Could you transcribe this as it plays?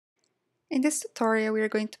In this tutorial, we are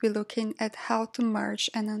going to be looking at how to merge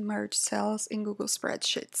and unmerge cells in Google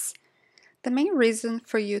Spreadsheets. The main reason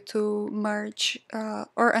for you to merge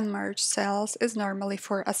or unmerge cells is normally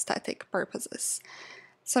for aesthetic purposes.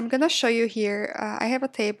 So I'm going to show you here, I have a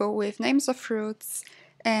table with names of fruits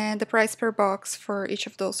and the price per box for each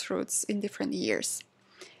of those fruits in different years.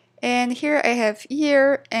 And here I have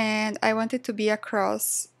year, and I want it to be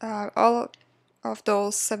across all of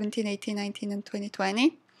those 17, 18, 19, and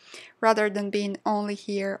 2020. Rather than being only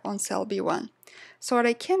here on cell B1. So what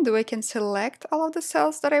I can do, I can select all of the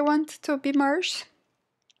cells that I want to be merged,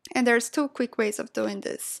 and there's two quick ways of doing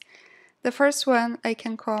this. The first one, I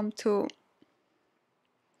can come to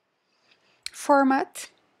Format,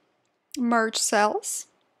 Merge Cells,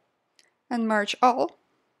 and Merge All.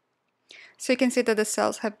 So you can see that the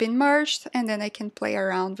cells have been merged, and then I can play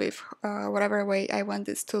around with whatever way I want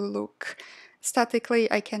this to look.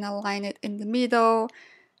 Statically, I can align it in the middle,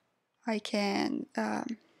 I can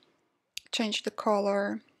change the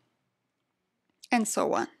color, and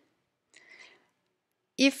so on.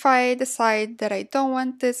 If I decide that I don't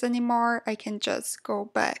want this anymore, I can just go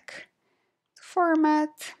back to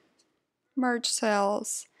Format, Merge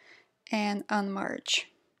Cells, and Unmerge.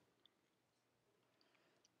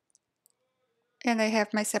 And I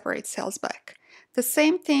have my separate cells back. The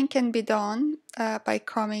same thing can be done by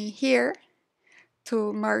coming here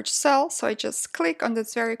to Merge Cell. So I just click on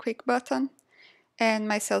this very quick button, and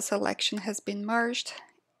my cell selection has been merged.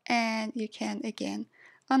 And you can again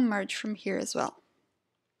unmerge from here as well.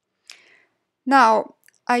 Now,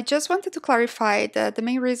 I just wanted to clarify that the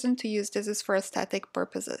main reason to use this is for aesthetic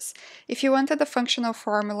purposes. If you wanted a functional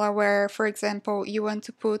formula where, for example, you want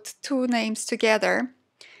to put two names together,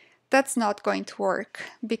 that's not going to work,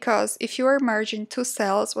 because if you are merging two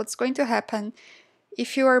cells, what's going to happen,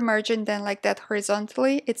 if you are merging them like that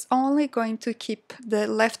horizontally, it's only going to keep the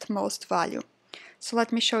leftmost value. So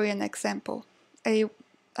let me show you an example. I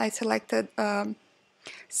selected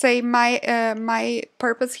say my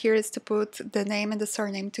purpose here is to put the name and the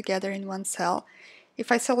surname together in one cell. If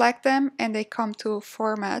I select them and they come to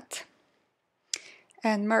Format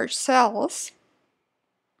and Merge Cells,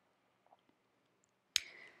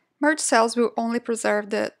 Merge Cells will only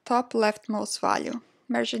preserve the top leftmost value.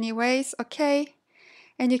 Merge anyways, OK.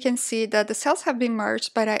 And you can see that the cells have been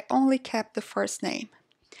merged, but I only kept the first name.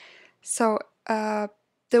 So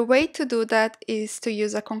the way to do that is to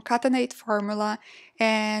use a concatenate formula,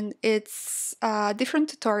 and it's a different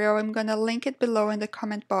tutorial. I'm going to link it below in the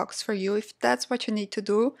comment box for you if that's what you need to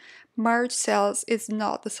do. Merge cells is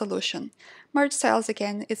not the solution. Merge cells,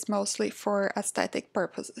 again, is mostly for aesthetic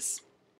purposes.